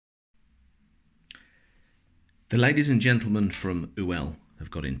The ladies and gentlemen from Ouell have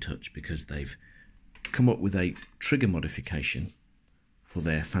got in touch because they've come up with a trigger modification for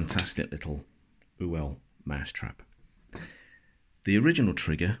their fantastic little Ouell mousetrap. The original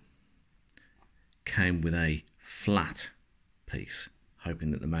trigger came with a flat piece,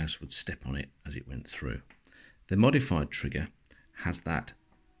 hoping that the mouse would step on it as it went through. The modified trigger has that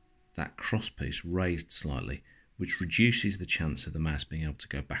cross piece raised slightly, which reduces the chance of the mouse being able to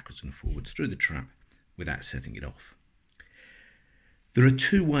go backwards and forwards through the trap without setting it off. There are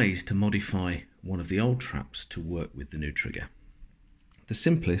two ways to modify one of the old traps to work with the new trigger. The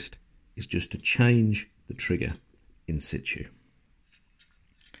simplest is just to change the trigger in situ.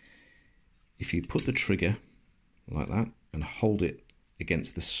 If you put the trigger like that and hold it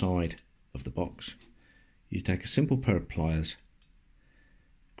against the side of the box, you take a simple pair of pliers,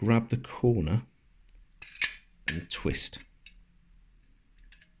 grab the corner and twist.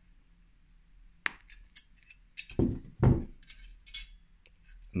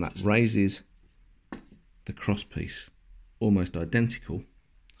 And that raises the cross piece almost identical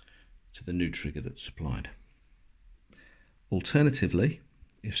to the new trigger that's supplied. Alternatively,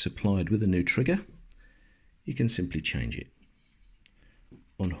 if supplied with a new trigger, you can simply change it.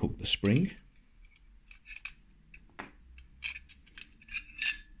 Unhook the spring,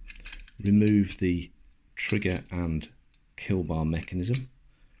 remove the trigger and kill bar mechanism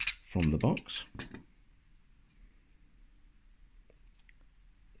from the box,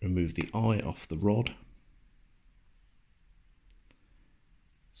 remove the eye off the rod,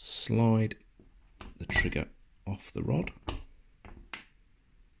 slide the trigger off the rod,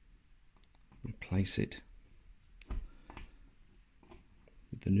 replace it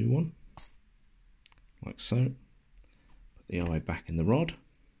with the new one, like so. Put the eye back in the rod,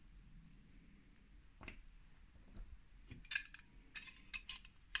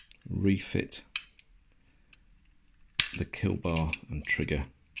 refit the kill bar and trigger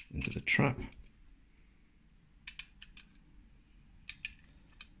into the trap,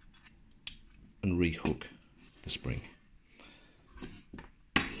 and rehook the spring.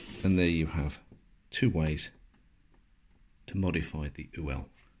 And there you have two ways to modify the Ouell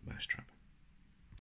mousetrap.